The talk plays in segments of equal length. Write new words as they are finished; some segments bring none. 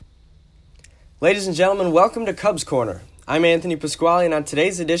Ladies and gentlemen, welcome to Cubs Corner. I'm Anthony Pasquale, and on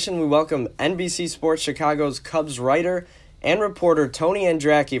today's edition, we welcome NBC Sports Chicago's Cubs writer and reporter Tony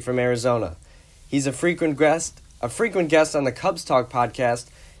Andracki from Arizona. He's a frequent guest on the Cubs Talk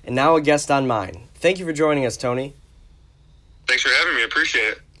podcast, and now a guest on mine. Thank you for joining us, Tony. Thanks for having me.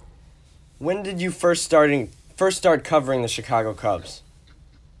 Appreciate it. When did you first start covering the Chicago Cubs?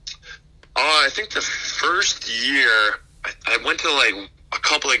 I think the first year I went to a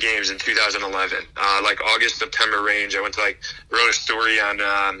couple of games in 2011, August, September range. I went to wrote a story on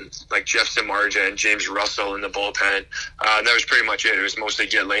Jeff Samardzija and James Russell in the bullpen. And that was pretty much it. It was mostly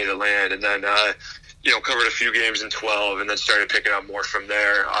get lay of the land, and then covered a few games in 12, and then started picking up more from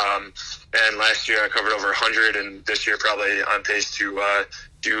there. And last year I covered over 100, and this year probably on pace to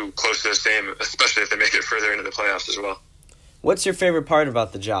do close to the same, especially if they make it further into the playoffs as well. What's your favorite part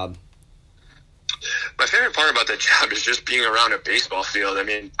about the job? My favorite part about the job is just being around a baseball field. I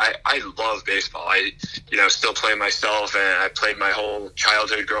mean, I love baseball. I still play myself, and I played my whole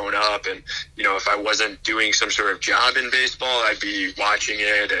childhood growing up. And, if I wasn't doing some sort of job in baseball, I'd be watching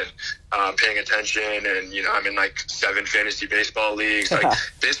it and paying attention. And, I'm in 7 fantasy baseball leagues.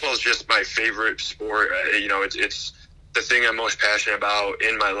 Baseball is just my favorite sport. It's the thing I'm most passionate about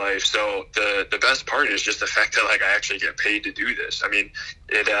in my life. So the best part is just the fact that I actually get paid to do this. I mean,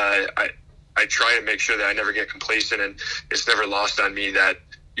 I try to make sure that I never get complacent, and it's never lost on me that,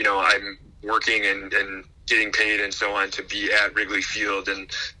 I'm working and getting paid and so on to be at Wrigley Field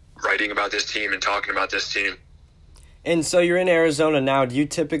and writing about this team and talking about this team. And so you're in Arizona now. Do you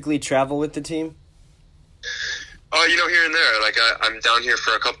typically travel with the team? Here and there. I'm down here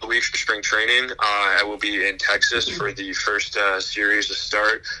for a couple of weeks for spring training. I will be in Texas for the first series to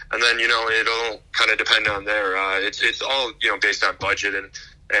start. And then, it'll kind of depend on there. It's all, based on budget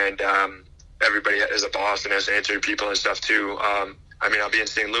and everybody has a boss and has to answer to people and stuff too. I'll be in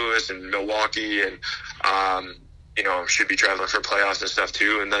St. Louis and Milwaukee, and should be traveling for playoffs and stuff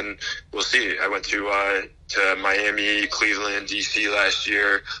too. And then we'll see. I went to Miami, Cleveland, DC last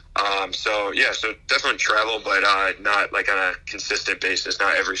year. So definitely travel, but not on a consistent basis,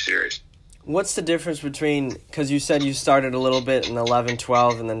 not every series. What's the difference between, because you said you started a little bit in 11,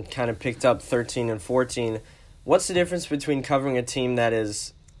 12, and then kind of picked up 13 and 14. What's the difference between covering a team that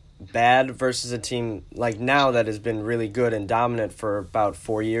is bad versus a team like now that has been really good and dominant for about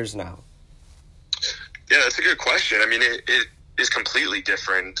 4 years now? Yeah, that's a good question. I mean, it is completely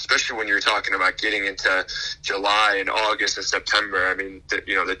different, especially when you're talking about getting into July and August and September. I mean,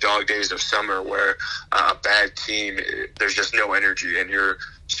 the dog days of summer where a bad team, there's just no energy, and you're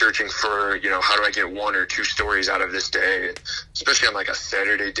searching for, how do I get 1 or 2 stories out of this day, especially on a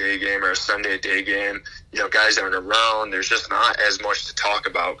Saturday day game or a Sunday day game. Guys aren't around. There's just not as much to talk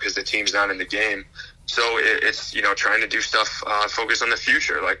about because the team's not in the game. So it's, trying to do stuff, focus on the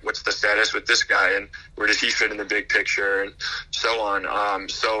future. What's the status with this guy, and where does he fit in the big picture, and so on.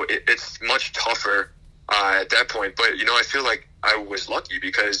 So it's much tougher at that point. But, I feel like I was lucky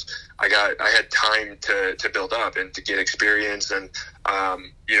because I had time to build up and to get experience and,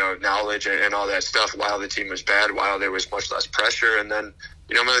 knowledge and all that stuff while the team was bad, while there was much less pressure. And then,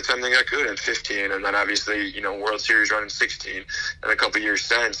 by the time they got good in 15, and then obviously, World Series run in 16, and a couple of years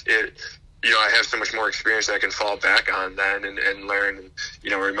since, I have so much more experience that I can fall back on then and learn and,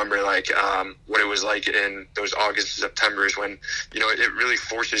 remember what it was like in those August, Septembers when, it really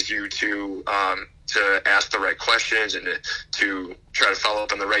forces you to ask the right questions and to try to follow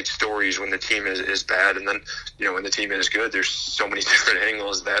up on the right stories when the team is bad. And then, when the team is good, there's so many different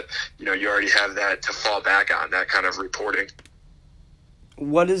angles that, you already have that to fall back on, that kind of reporting.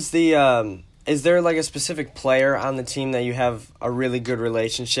 What is is there a specific player on the team that you have a really good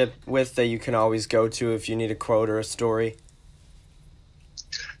relationship with that you can always go to if you need a quote or a story?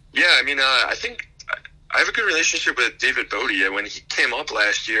 Yeah, I think I have a good relationship with David Bodia. When he came up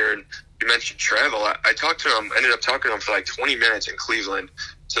last year and you mentioned travel, I talked to him, ended up talking to him for 20 minutes in Cleveland.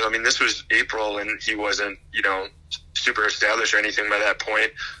 So, this was April and he wasn't, super established or anything by that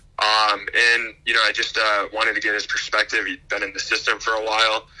point. I just wanted to get his perspective. He'd been in the system for a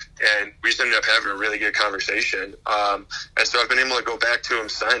while, and we just ended up having a really good conversation. And so I've been able to go back to him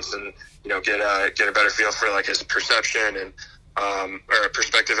since and, get a better feel for his perception and, or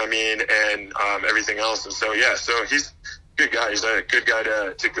perspective, and everything else. And so, so he's a good guy. He's a good guy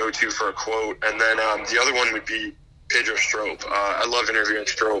to go to for a quote. And then the other one would be Pedro Strop. I love interviewing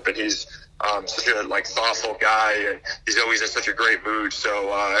Strop, and he's such a thoughtful guy, and he's always in such a great mood. So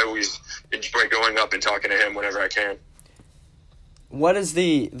I always enjoy going up and talking to him whenever I can. What is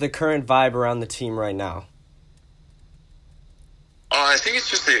the current vibe around the team right now? I think it's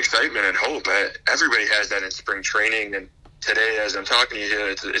just the excitement and hope. Everybody has that in spring training, and today, as I'm talking to you,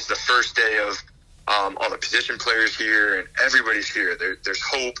 it's the first day of all the position players here, and everybody's here. There's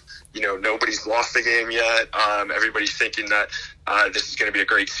hope. Nobody's lost the game yet. Everybody's thinking that this is going to be a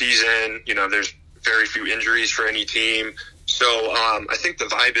great season. There's very few injuries for any team. So I think the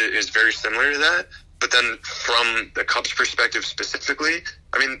vibe is very similar to that. But then from the Cubs' perspective specifically,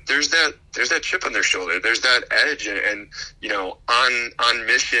 I mean, there's that chip on their shoulder. There's that edge and on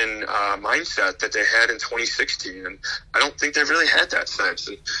mission mindset that they had in 2016. And I don't think they've really had that since.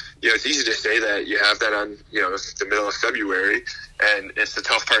 And, it's easy to say that you have that on, the middle of February, and it's the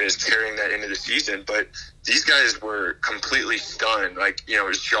tough part is carrying that into the season. But these guys were completely stunned. Like, it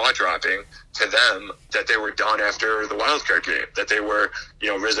was jaw-dropping to them that they were done after the wild card game, that they were,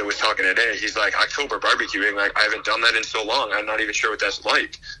 Rizzo was talking today. He's like, October barbecuing, like, I haven't done that in so long. I'm not even sure what that's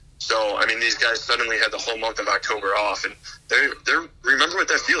like. So, I mean, these guys suddenly had the whole month of October off, and they're remember what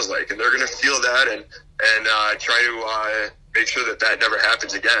that feels like, and they're going to feel that and try to make sure that never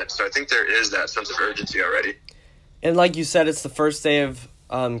happens again. So I think there is that sense of urgency already. And like you said, it's the first day of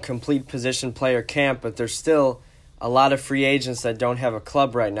complete position player camp, but there's still a lot of free agents that don't have a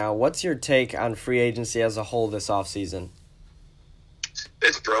club right now. What's your take on free agency as a whole this offseason?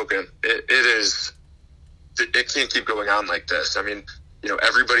 It's broken. It is. It can't keep going on like this. I mean,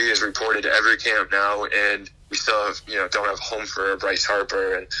 everybody is reported to every camp now, and we still have, don't have home for Bryce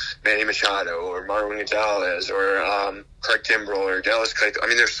Harper and Manny Machado or Marwin Gonzalez or Craig Kimbrell or Dallas Keuchel. I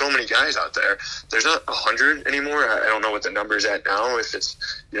mean, there's so many guys out there. There's not 100 anymore. I don't know what the number's at now, if it's,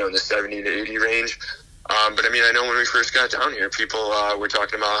 in the 70 to 80 range. But I mean, I know when we first got down here, people were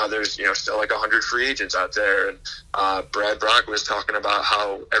talking about how there's, still like 100 free agents out there. And Brad Brock was talking about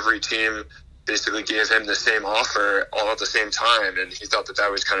how every team basically gave him the same offer all at the same time, and he thought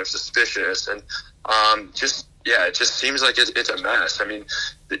that was kind of suspicious. And it just seems like it's a mess. I mean,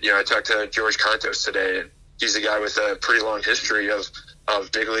 I talked to George Contos today, and he's a guy with a pretty long history of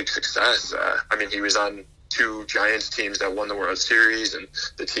big league success. I mean, he was on 2 Giants teams that won the World Series and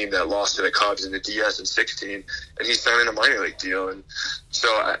the team that lost to the Cubs in the DS in 16, and he's signing a minor league deal. And so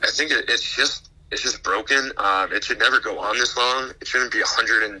I think it's just broken. It should never go on this long. It shouldn't be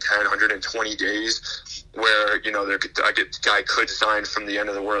 110, 120 days where, a guy could sign from the end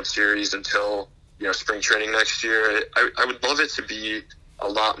of the World Series until, spring training next year. I would love it to be a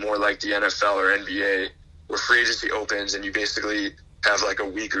lot more like the NFL or NBA, where free agency opens and you basically have like a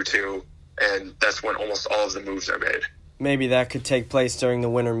week or two, and that's when almost all of the moves are made. Maybe that could take place during the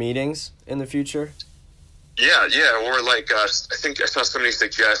winter meetings in the future? Yeah, or like I think I saw somebody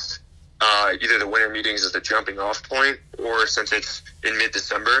suggest either the winter meetings as the jumping off point, or since it's in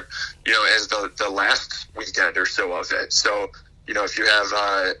mid-December, as the last weekend or so of it. So, if you have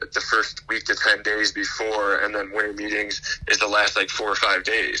the first week to 10 days before, and then winter meetings is the last like 4 or 5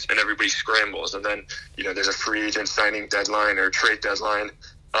 days, and everybody scrambles, and then, there's a free agent signing deadline or trade deadline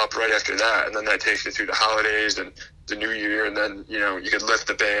up right after that, and then that takes you through the holidays and the new year, and then, you could lift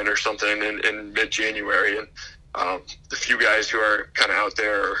the ban or something in mid-January, and the few guys who are kind of out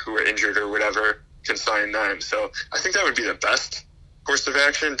there or who are injured or whatever can sign then. So I think that would be the best course of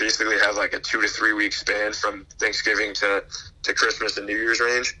action, basically have like a 2 to 3 week span from Thanksgiving to Christmas and New Year's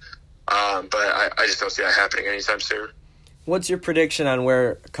range. But I just don't see that happening anytime soon. What's your prediction on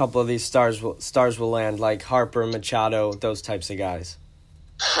where a couple of these stars will land, like Harper, Machado, those types of guys?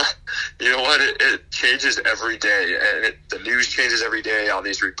 You know what? It changes every day, and the news changes every day. All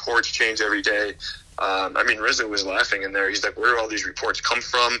these reports change every day. I mean, Rizzo was laughing in there. He's like, where do all these reports come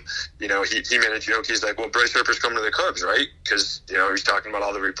from? He made a joke. He's like, well, Bryce Harper's coming to the Cubs, right? Because, he's talking about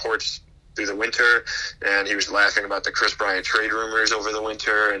all the reports through the winter, and he was laughing about the Kris Bryant trade rumors over the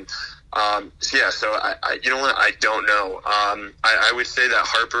winter. And, so I you know what? I don't know. I would say that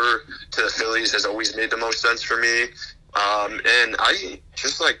Harper to the Phillies has always made the most sense for me. And I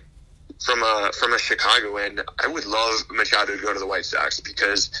just like, from a Chicago end, I would love Machado to go to the White Sox,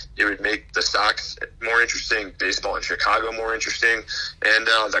 because it would make the Sox more interesting, baseball in Chicago more interesting, and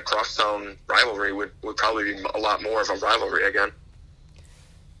the crosstown rivalry would probably be a lot more of a rivalry again.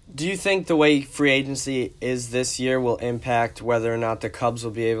 Do you think the way free agency is this year will impact whether or not the Cubs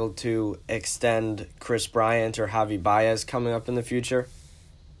will be able to extend Kris Bryant or Javi Baez coming up in the future?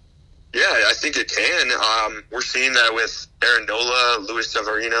 Yeah, I think it can. We're seeing that with Aaron Nola, Luis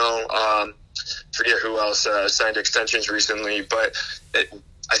Severino. Forget who else signed extensions recently, but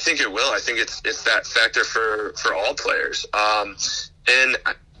I think it will. I think it's that factor for all players. And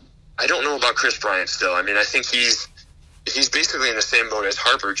I don't know about Kris Bryant still. I mean, I think he's basically in the same boat as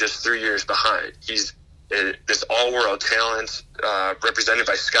Harper, just 3 years behind. He's this all-world talent represented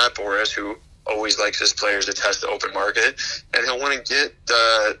by Scott Boras, who always likes his players to test the open market, and he'll want to get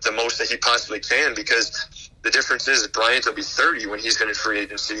the most that he possibly can, because the difference is Bryant will be 30 when he's going to free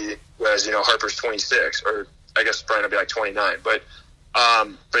agency, whereas, Harper's 26, or I guess Bryant will be like 29. But I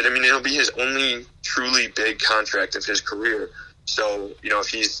mean, it'll be his only truly big contract of his career. So, if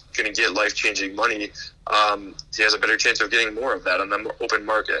he's going to get life-changing money, he has a better chance of getting more of that on the open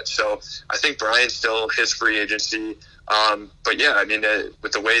market. So I think Bryant still his free agency. But yeah, I mean,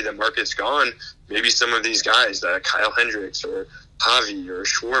 with the way the market's gone, maybe some of these guys, Kyle Hendricks or Javi or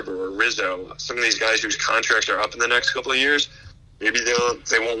Schwarber or Rizzo, some of these guys whose contracts are up in the next couple of years, maybe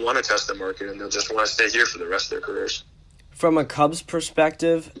they won't want to test the market and they'll just want to stay here for the rest of their careers. From a Cubs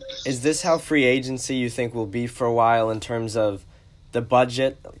perspective, is this how free agency you think will be for a while in terms of the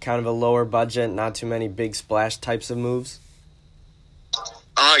budget, kind of a lower budget, not too many big splash types of moves?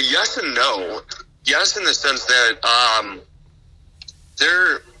 Yes and no. Yes, in the sense that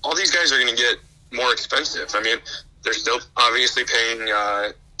all these guys are going to get more expensive. I mean, they're still obviously paying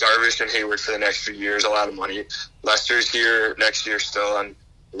Darvish and Hayward for the next few years a lot of money. Lester's here next year still on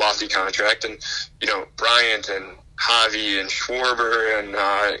a lofty contract. And, Bryant and Javi and Schwarber and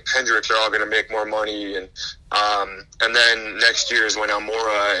Hendricks are all going to make more money. And then next year is when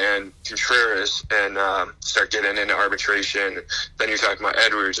Almora and Contreras and start getting into arbitration. Then you're talking about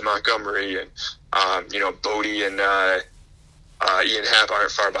Edwards and Montgomery and, Bodie and Ian Happ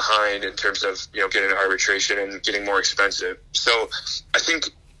aren't far behind in terms of, getting to arbitration and getting more expensive. So I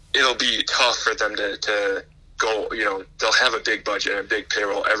think it'll be tough for them to go, they'll have a big budget and a big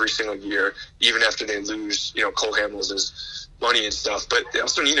payroll every single year, even after they lose, Cole Hamels' money and stuff. But they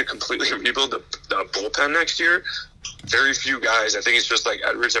also need to completely rebuild the bullpen next year. Very few guys, I think it's just like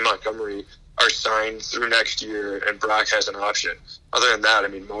Edwards and Montgomery, are signed through next year, and Brock has an option. Other than that, I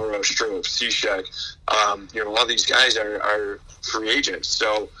mean, Morrow, Strop, Cishek, all these guys are free agents.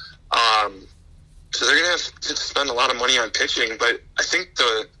 So they're going to have to spend a lot of money on pitching, but I think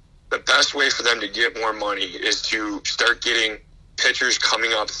the best way for them to get more money is to start getting pitchers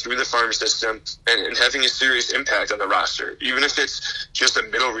coming up through the farm system and having a serious impact on the roster. Even if it's just a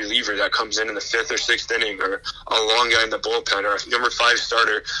middle reliever that comes in the 5th or 6th inning, or a long guy in the bullpen, or a number 5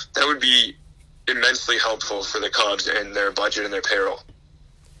 starter, that would be immensely helpful for the Cubs and their budget and their payroll.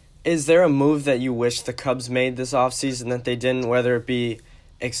 Is there a move that you wish the Cubs made this offseason that they didn't, whether it be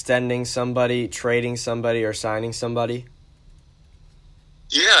extending somebody, trading somebody, or signing somebody?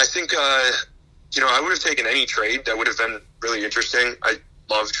 Yeah, I think, I would have taken any trade. That would have been really interesting. I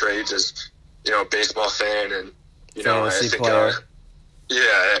love trades as, a baseball fan and, fantasy I think, player.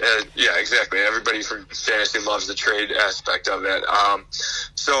 Yeah, exactly. Everybody from fantasy loves the trade aspect of it.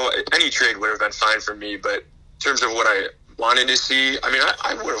 So any trade would have been fine for me, but in terms of what I wanted to see, I mean,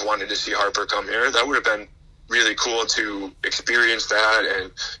 I would have wanted to see Harper come here. That would have been really cool to experience that,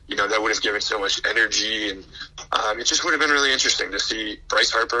 and, that would have given so much energy, and it just would have been really interesting to see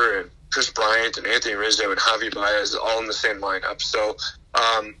Bryce Harper and Chris Bryant and Anthony Rizzo and Javi Baez all in the same lineup. So,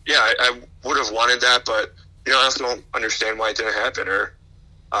 I would have wanted that, but, I also don't understand why it didn't happen,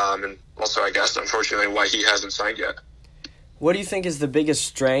 and also, I guess, unfortunately, why he hasn't signed yet. What do you think is the biggest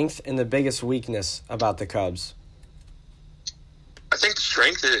strength and the biggest weakness about the Cubs? I think the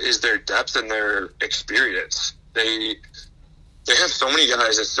strength is their depth and their experience. They have so many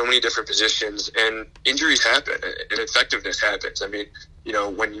guys at so many different positions, and injuries happen, and effectiveness happens. I mean,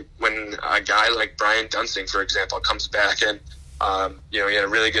 when a guy like Brian Dunsing, for example, comes back and, he had a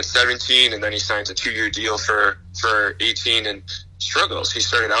really good 17, and then he signs a 2-year deal for 18 and struggles. He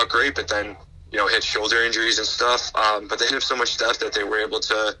started out great, but then, hit shoulder injuries and stuff. But they have so much depth that they were able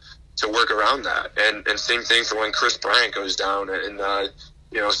to work around that. And same thing for when Chris Bryant goes down and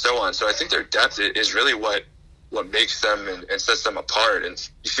so on. So I think their depth is really what makes them and sets them apart. And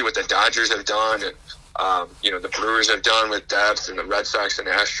you see what the Dodgers have done, and the Brewers have done with depth, and the Red Sox and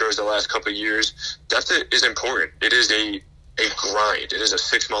Astros the last couple of years. Depth is important. It is a grind. It is a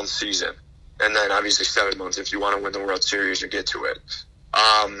 6-month season. And then obviously 7 months if you want to win the World Series or get to it.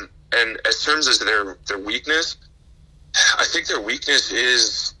 And as terms of their weakness, I think their weakness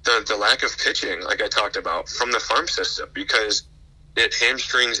is the lack of pitching, like I talked about, from the farm system, because it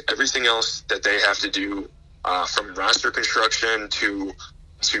hamstrings everything else that they have to do, from roster construction to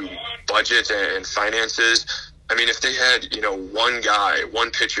budget and finances. I mean, if they had,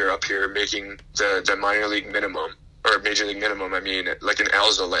 one pitcher up here making the minor league minimum, or major league minimum, I mean, like an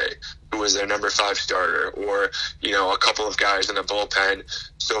Alzolay, who was their number 5 starter, or, a couple of guys in the bullpen,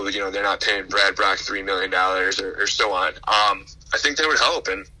 so, they're not paying Brad Brock $3 million or so on. I think that would help,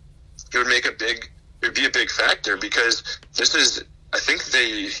 and it would be a big factor, because I think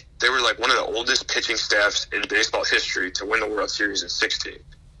they were like one of the oldest pitching staffs in baseball history to win the World Series in 16.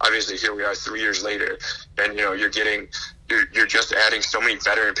 obviously here we are 3 years later, and you're just adding so many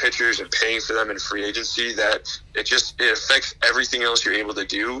veteran pitchers and paying for them in free agency that it affects everything else you're able to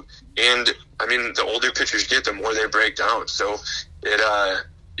do. And I mean, the older pitchers get, the more they break down. So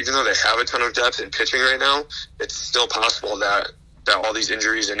even though they have a ton of depth in pitching right now, it's still possible that all these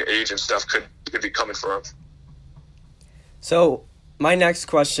injuries and age and stuff could be coming for them. So my next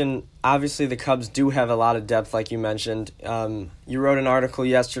question, obviously the Cubs do have a lot of depth, like you mentioned. You wrote an article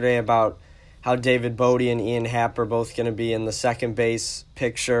yesterday about how David Bodie and Ian Happ are both going to be in the second base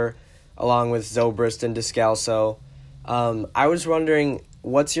picture, along with Zobrist and Descalso. I was wondering,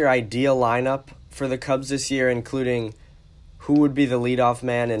 what's your ideal lineup for the Cubs this year, including who would be the leadoff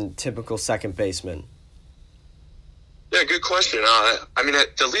man and typical second baseman? Yeah, good question. I mean,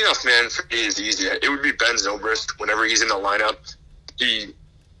 the leadoff man for me is easy. It would be Ben Zobrist whenever he's in the lineup. He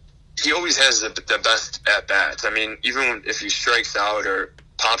always has the best at-bats. I mean, even if he strikes out or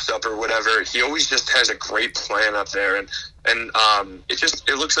pops up or whatever, he always just has a great plan up there. And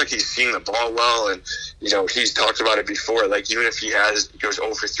it looks like he's seeing the ball well. And, he's talked about it before. Like, even if he goes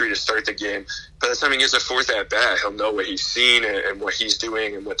 0 for 3 to start the game, by the time he gets a fourth at-bat, he'll know what he's seen and what he's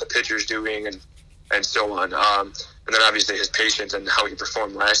doing and what the pitcher's doing and so on. And then obviously his patience and how he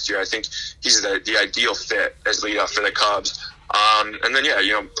performed last year. I think he's the ideal fit as leadoff for the Cubs. And then,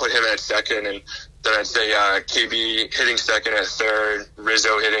 put him at second, and then I'd say KB hitting second at third,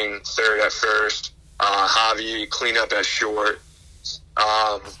 Rizzo hitting third at first, Javi clean up at short,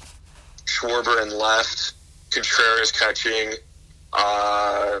 Schwarber in left, Contreras catching,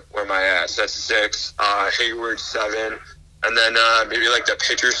 where am I at? So that's 6, Hayward 7, and then maybe like the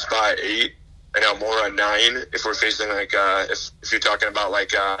pitcher spot 8, and Almora 9 if we're facing if you're talking about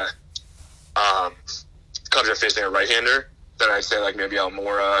Cubs are facing a right-hander, then I'd say maybe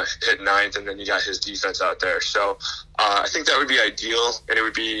Almora hit 9th, and then you got his defense out there. So I think that would be ideal, and it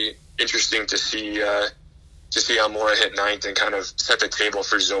would be interesting to see Almora hit 9th and kind of set the table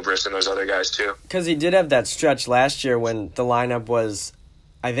for Zobrist and those other guys too. Because he did have that stretch last year when the lineup was,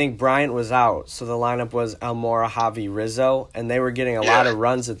 I think Bryant was out, so the lineup was Almora, Javi, Rizzo, and they were getting a lot of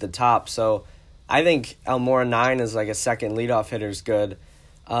runs at the top. So I think Almora 9 is a second leadoff hitter is good.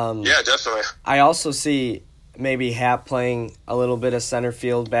 Yeah, definitely. I also see maybe Happ playing a little bit of center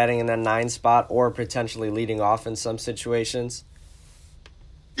field, batting in that 9 spot, or potentially leading off in some situations.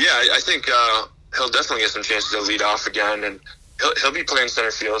 Yeah, I think he'll definitely get some chances to lead off again, and he'll be playing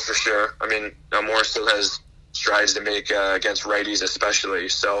center field for sure. I mean, Moore still has strides to make against righties especially.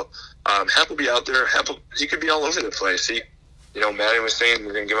 So Happ will be out there. He could be all over the place. Madden was saying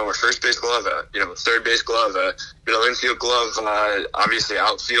we're going to give him a first base glove, third base glove, infield glove, obviously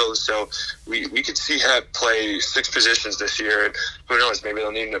outfield. So we could see Happ play 6 positions this year. And who knows, maybe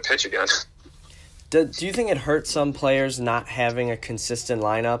they'll need him to pitch again. Do you think it hurts some players not having a consistent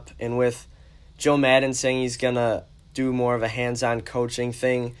lineup? And with Joe Madden saying he's going to do more of a hands-on coaching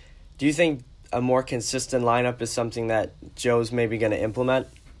thing, do you think a more consistent lineup is something that Joe's maybe going to implement?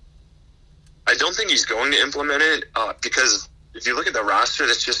 I don't think he's going to implement it because if you look at the roster,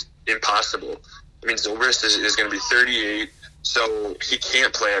 that's just impossible. I mean, Zobrist is going to be 38, so he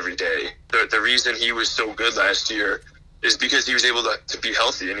can't play every day. The reason he was so good last year is because he was able to be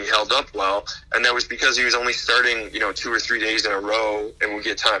healthy and he held up well, and that was because he was only starting 2 or 3 days in a row and would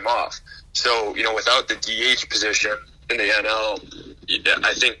get time off. So without the DH position in the NL,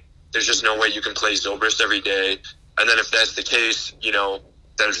 I think there's just no way you can play Zobrist every day. And then if that's the case,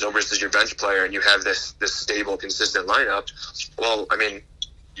 that if Zobrist is your bench player and you have this stable, consistent lineup, well, I mean,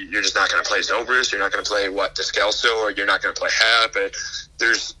 you're just not going to play Zobrist. You're not going to play Descalso, or you're not going to play Happ. And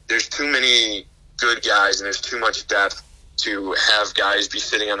there's too many good guys and there's too much depth to have guys be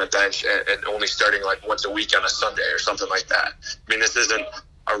sitting on the bench and only starting once a week on a Sunday or something like that. I mean, this isn't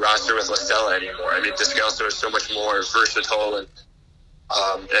a roster with La Stella anymore. I mean, Descalso is so much more versatile and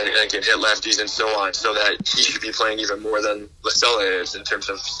can hit lefties and so on, so that he should be playing even more than La Stella is in terms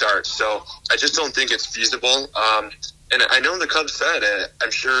of starts. So I just don't think it's feasible. And I know the Cubs said it. I'm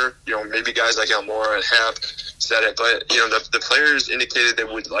sure, maybe guys like Almora and Happ said it, but, the players indicated they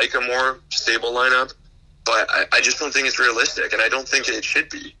would like a more stable lineup. But I just don't think it's realistic, and I don't think it should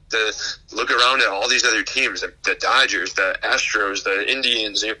be. Look around at all these other teams, the Dodgers, the Astros, the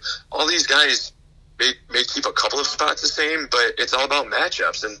Indians, all these guys may keep a couple of spots the same, but it's all about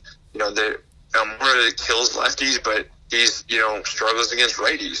matchups. And, Almora kills lefties, but he's, struggles against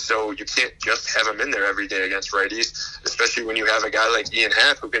righties. So you can't just have him in there every day against righties, especially when you have a guy like Ian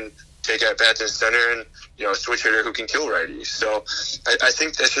Happ who can take at-bats in center and, a switch hitter who can kill righties. So I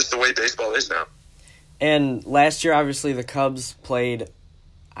think that's just the way baseball is now. And last year, obviously, the Cubs played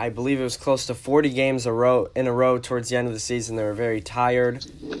I believe it was close to 40 games in a row towards the end of the season. They were very tired.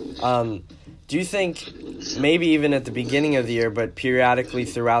 Do you think, maybe even at the beginning of the year, but periodically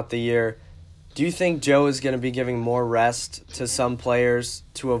throughout the year, do you think Joe is going to be giving more rest to some players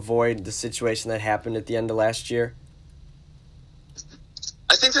to avoid the situation that happened at the end of last year?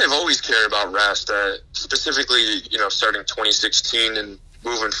 I think they've always cared about rest, specifically, starting 2016 and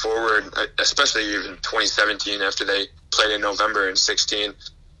moving forward, especially even 2017 after they played in November in 16.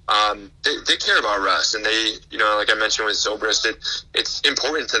 They care about rest, and they, like I mentioned with Zobrist, it's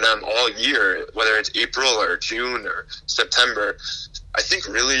important to them all year, whether it's April or June or September. I think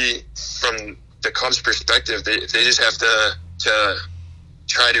really from the Cubs' perspective, they just have to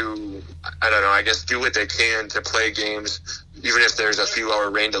try to, I guess do what they can to play games, even if there's a few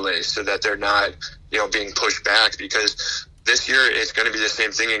hour rain delays, so that they're not, being pushed back, because this year it's going to be the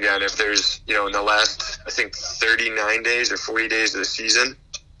same thing again. If there's, in the last, I think 39 days or 40 days of the season,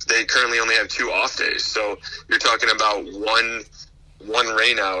 they currently only have 2 off days. So you're talking about one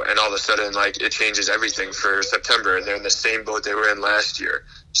rain out, and all of a sudden, it changes everything for September, and they're in the same boat they were in last year.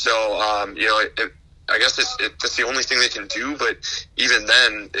 So, I guess that's the only thing they can do, but even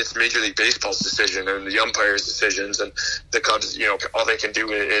then, it's Major League Baseball's decision and the umpires' decisions, and the Cubs, all they can do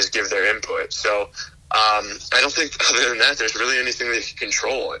is give their input. So, I don't think, other than that, there's really anything they can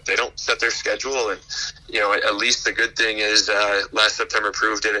control. They don't set their schedule, and, at least the good thing is last September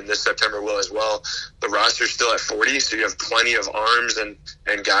proved it, and this September will as well. The roster's still at 40, so you have plenty of arms and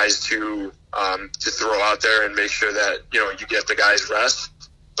guys to throw out there and make sure that, you get the guys rest.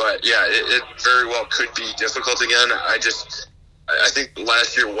 But, yeah, it very well could be difficult again. I think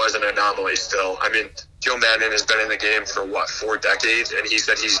last year was an anomaly still. I mean, Joe Maddon has been in the game for, 4 decades, and he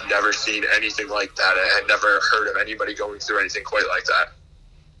said he's never seen anything like that. I had never heard of anybody going through anything quite like that.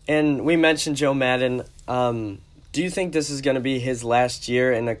 And we mentioned Joe Maddon. Do you think this is going to be his last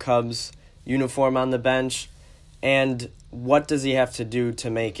year in a Cubs uniform on the bench? And what does he have to do to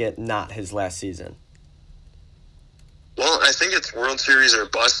make it not his last season? Well, I think it's World Series or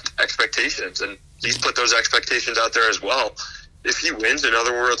bust expectations, and he's put those expectations out there as well. If he wins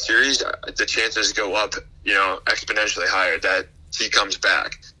another World Series, the chances go up, exponentially higher that he comes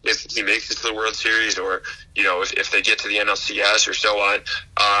back. If he makes it to the World Series, or, if they get to the NLCS or so on,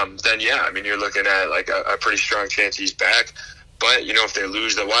 then yeah, I mean, you're looking at a pretty strong chance he's back. But, if they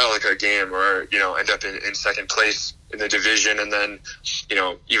lose the wild card game, or, end up in second place in the division, and then,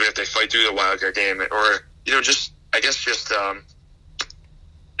 even if they fight through the wild card game, or,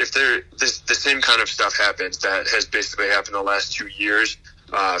 if the same kind of stuff happens that has basically happened the last 2 years,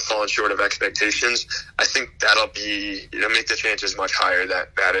 fallen short of expectations, I think that'll make the chances much higher that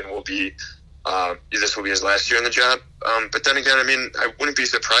Maddon will be, this will be his last year on the job. But then again, I mean, I wouldn't be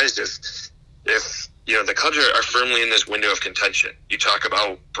surprised if the Cubs are firmly in this window of contention. You talk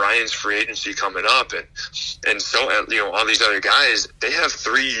about Bryant's free agency coming up, and so, all these other guys, they have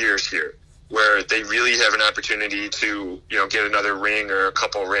 3 years here where they really have an opportunity to, get another ring or a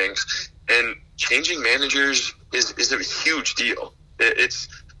couple rings. And changing managers is a huge deal. It's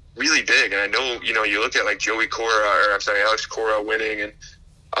really big. And I know, you look at Alex Cora winning,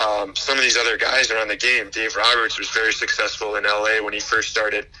 and some of these other guys around the game. Dave Roberts was very successful in LA when he first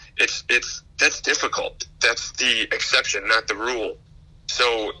started. That's difficult. That's the exception, not the rule.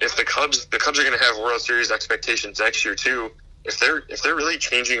 So if the Cubs are going to have World Series expectations next year too, if they're really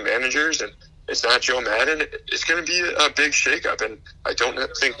changing managers and it's not Joe Maddon, it's going to be a big shakeup, and I don't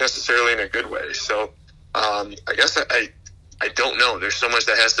think necessarily in a good way. So I guess I don't know. There's so much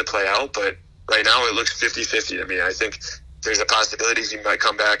that has to play out, but right now it looks 50-50 to me. I think there's a possibility he might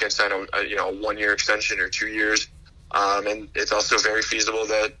come back and sign a 1-year extension or 2 years, and it's also very feasible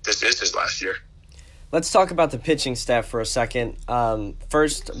that this is his last year. Let's talk about the pitching staff for a second.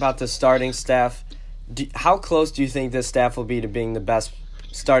 First, about the starting staff. How close do you think this staff will be to being the best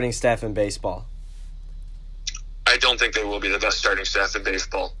starting staff in baseball? I don't think they will be the best starting staff in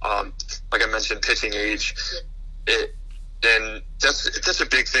baseball. Like I mentioned, pitching age, and that's a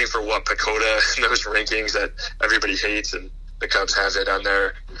big thing for what PECOTA and those rankings that everybody hates, and the Cubs have it on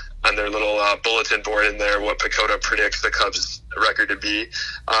their little bulletin board in there, what PECOTA predicts the Cubs' record to be.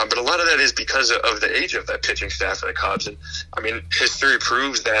 But a lot of that is because of the age of that pitching staff of the Cubs. And, I mean, history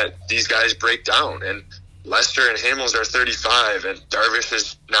proves that these guys break down. And Lester and Hamels are 35, and Darvish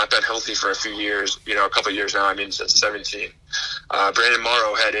has not been healthy for a few years, a couple of years now, since 17. Brandon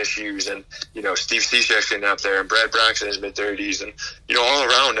Morrow had issues, and, Steve Cishek's getting up there, and Brad Brock's in his mid-30s. And, all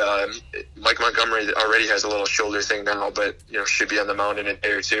around, Mike Montgomery already has a little shoulder thing now, but, should be on the mound in a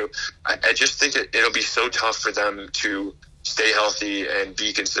day or two. I just think it'll be so tough for them to stay healthy and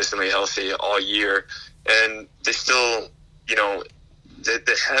be consistently healthy all year. And they still,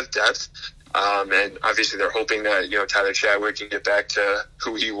 they have depth. And obviously they're hoping that, Tyler Chadwick can get back to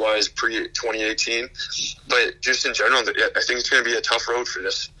who he was pre-2018. But just in general, I think it's going to be a tough road for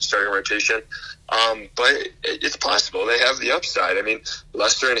this starting rotation. But it's possible. They have the upside. I mean,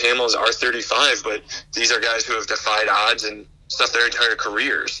 Lester and Hamels are 35, but these are guys who have defied odds and stuff their entire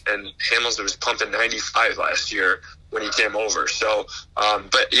careers. And Hamels was pumping 95 last year when he came over. So,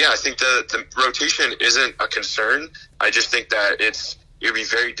 but yeah, I think the rotation isn't a concern. I just think that it would be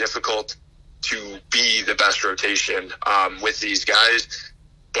very difficult to be the best rotation with these guys,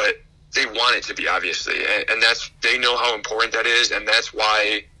 but they want it to be, obviously, and they know how important that is, and that's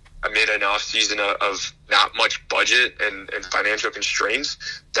why amid an off season of not much budget and financial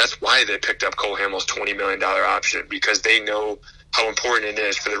constraints, that's why they picked up Cole Hamels' $20 million option, because they know how important it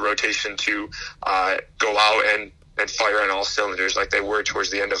is for the rotation to go out and fire on all cylinders like they were towards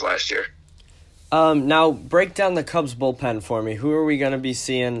the end of last year. Now, break down the Cubs bullpen for me. Who are we going to be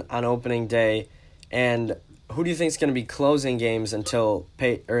seeing on opening day, and who do you think is going to be closing games until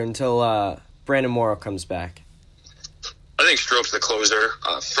Brandon Morrow comes back? I think Strope's the closer.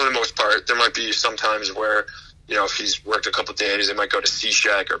 For the most part, there might be some times where, if he's worked a couple days, it might go to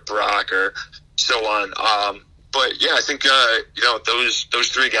Cishek or Brock or so on. But yeah, I think those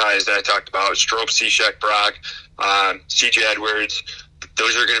three guys that I talked about: Strope, Cishek, Brock, C.J. Edwards.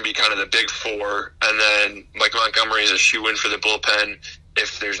 Those are going to be kind of the big four. And then Mike Montgomery is a shoe-in for the bullpen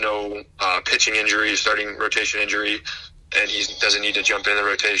if there's no pitching injury, starting rotation injury, and he doesn't need to jump in the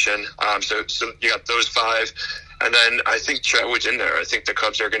rotation. So you got those five. And then I think Chatwood's in there. I think the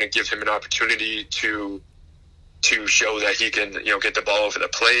Cubs are going to give him an opportunity to show that he can, get the ball over the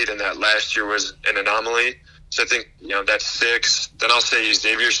plate, and that last year was an anomaly. So I think, that's six. Then I'll say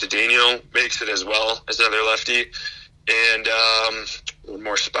Xavier Cedeno makes it as well as another lefty. And one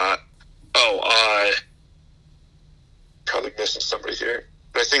more spot. Probably missing somebody here.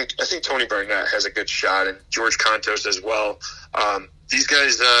 But I think Tony Barnett has a good shot, and George Contos as well. These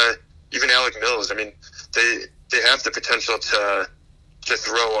guys, even Alec Mills, I mean, they have the potential to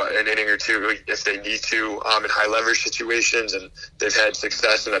throw an inning or two if they need to in high leverage situations, and they've had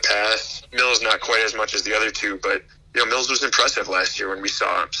success in the past. Mills not quite as much as the other two, but Mills was impressive last year when we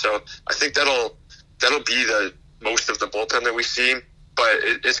saw him. So I think that'll be the most of the bullpen that we see, but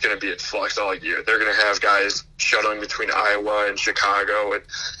it's going to be in flux all year. They're going to have guys shuttling between Iowa and Chicago and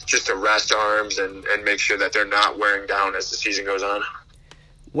just to rest arms and make sure that they're not wearing down as the season goes on.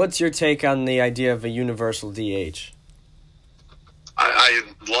 What's your take on the idea of a universal DH? I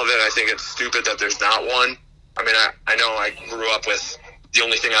love it. I think it's stupid that there's not one. I mean, I know I grew up with the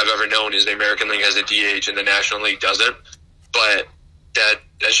only thing I've ever known is the American League has a DH and the National League doesn't, but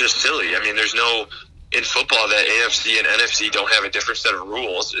that's just silly. I mean, there's no... In football, that AFC and NFC don't have a different set of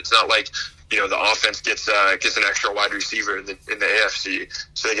rules. It's not like, the offense gets an extra wide receiver in the AFC,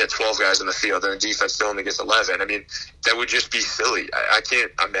 so they get 12 guys in the field, and the defense still only gets 11. I mean, that would just be silly. I can't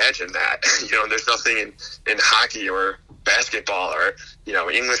imagine that. There's nothing in hockey or basketball or,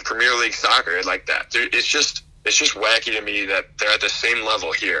 English Premier League soccer like that. It's just wacky to me that they're at the same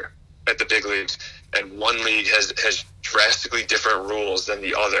level here at the big leagues, and one league has drastically different rules than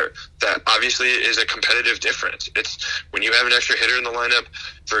the other. That obviously is a competitive difference. It's when you have an extra hitter in the lineup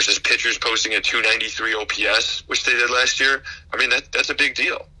versus pitchers posting a 293 OPS, which they did last year. I mean, that's a big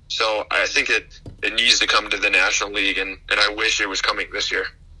deal. So I think it needs to come to the National League, and I wish it was coming this year.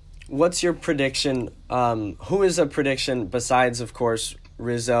 What's your prediction? Who is a prediction besides, of course,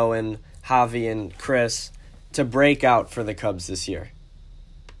 Rizzo and Javi and Chris to break out for the Cubs this year?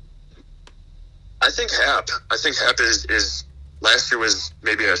 I think Happ. I think Happ is last year was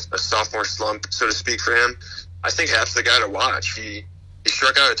maybe a sophomore slump, so to speak, for him. I think Happ's the guy to watch. He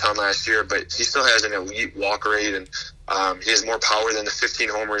struck out a ton last year, but he still has an elite walk rate, and he has more power than the 15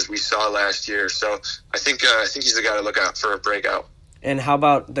 homers we saw last year. So I think he's the guy to look out for a breakout. And how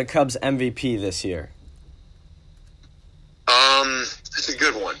about the Cubs MVP this year? That's a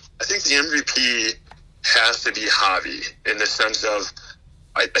good one. I think the MVP has to be Javi in the sense of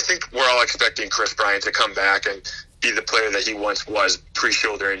I think we're all expecting Chris Bryant to come back and be the player that he once was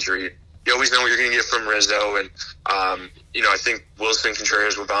pre-shoulder injury. You always know what you're going to get from Rizzo, and I think Wilson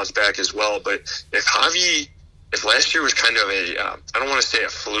Contreras will bounce back as well. But if last year was kind of I don't want to say a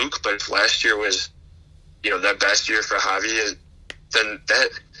fluke, but if last year was, that best year for Javi, then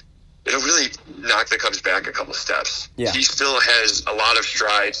it'll really knock the Cubs back a couple steps. Yeah. He still has a lot of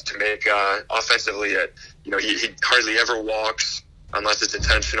strides to make offensively. He hardly ever walks unless it's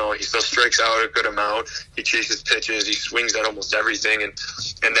intentional. He still strikes out a good amount. He chases pitches. He swings at almost everything, and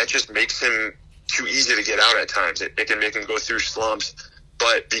that just makes him too easy to get out at times. It can make him go through slumps.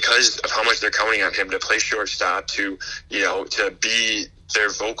 But because of how much they're counting on him to play shortstop, to be their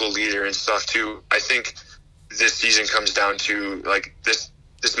vocal leader and stuff too. I think this season comes down to like this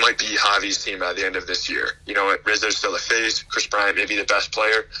might be Javi's team by the end of this year. You know, Rizzo's still the face, Chris Bryant may be the best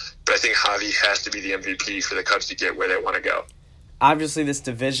player, but I think Javi has to be the MVP for the Cubs to get where they want to go. Obviously, this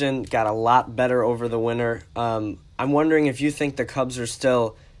division got a lot better over the winter. I'm wondering if you think the Cubs are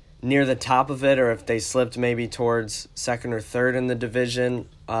still near the top of it, or if they slipped maybe towards second or third in the division.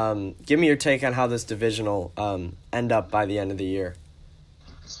 Give me your take on how this division will end up by the end of the year.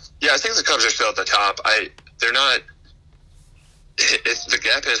 Yeah, I think the Cubs are still at the top. They're not. The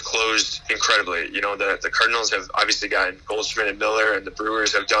gap has closed incredibly. You know, the Cardinals have obviously gotten Goldschmidt and Miller, and the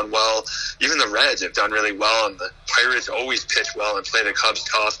Brewers have done well. Even the Reds have done really well, and the Pirates always pitch well and play the Cubs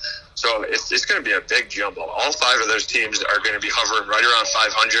tough. So it's going to be a big jumble. All five of those teams are going to be hovering right around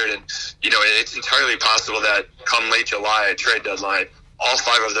 500, and you know it's entirely possible that come late July at trade deadline, all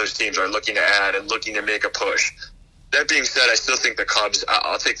five of those teams are looking to add and looking to make a push. That being said, I still think the Cubs.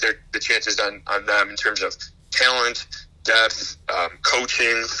 I'll take the chances on them in terms of talent, depth,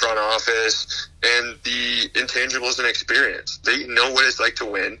 coaching, front office, and the intangibles and experience. They know what it's like to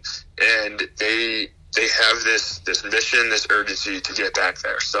win, and they have this mission, this urgency to get back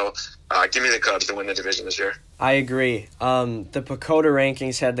there. So give me the Cubs to win the division this year. I agree. The PECOTA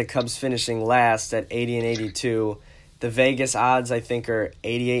rankings had the Cubs finishing last at 80 and 82. The Vegas odds, I think, are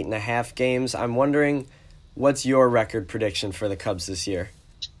 88.5 games. I'm wondering, what's your record prediction for the Cubs this year?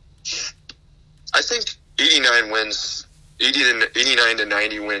 I think 89 wins. 89 to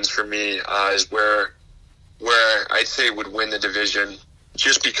 90 wins for me is where I'd say would win the division,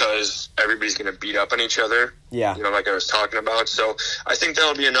 just because everybody's going to beat up on each other. Yeah. You know, like I was talking about. So I think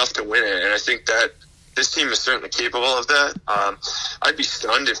that'll be enough to win it, and I think that this team is certainly capable of that. I'd be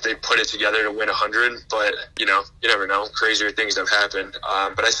stunned if they put it together to win 100, but you know, you never know. Crazier things have happened.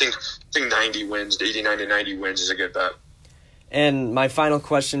 But I think 90 wins, 89 to 90 wins is a good bet. And my final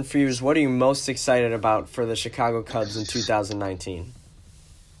question for you is, what are you most excited about for the Chicago Cubs in 2019?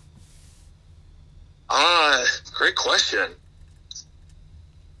 Great question.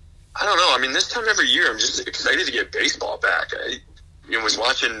 I don't know. I mean, this time every year, I'm just excited to get baseball back. I was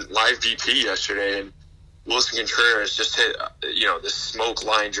watching live BP yesterday, and Wilson Contreras just hit, this smoke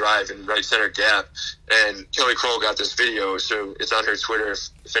line drive in right center gap. And Kelly Crow got this video, so it's on her Twitter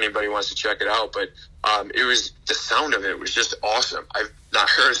if anybody wants to check it out. But the sound of it was just awesome. I've not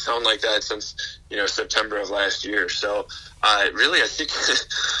heard a sound like that since, September of last year. So really, I think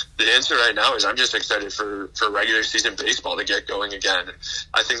the answer right now is I'm just excited for regular season baseball to get going again.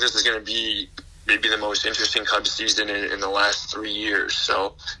 I think this is going to be maybe the most interesting Cubs season in the last 3 years.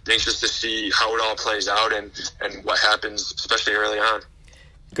 So anxious to see how it all plays out and what happens, especially early on.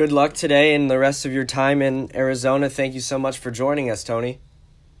 Good luck today and the rest of your time in Arizona. Thank you so much for joining us, Tony.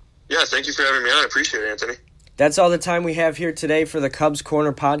 Yeah, thank you for having me on. I appreciate it, Anthony. That's all the time we have here today for the Cubs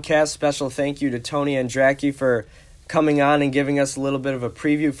Corner podcast. Special thank you to Tony Andracki for coming on and giving us a little bit of a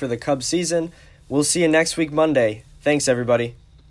preview for the Cubs season. We'll see you next week, Monday. Thanks, everybody.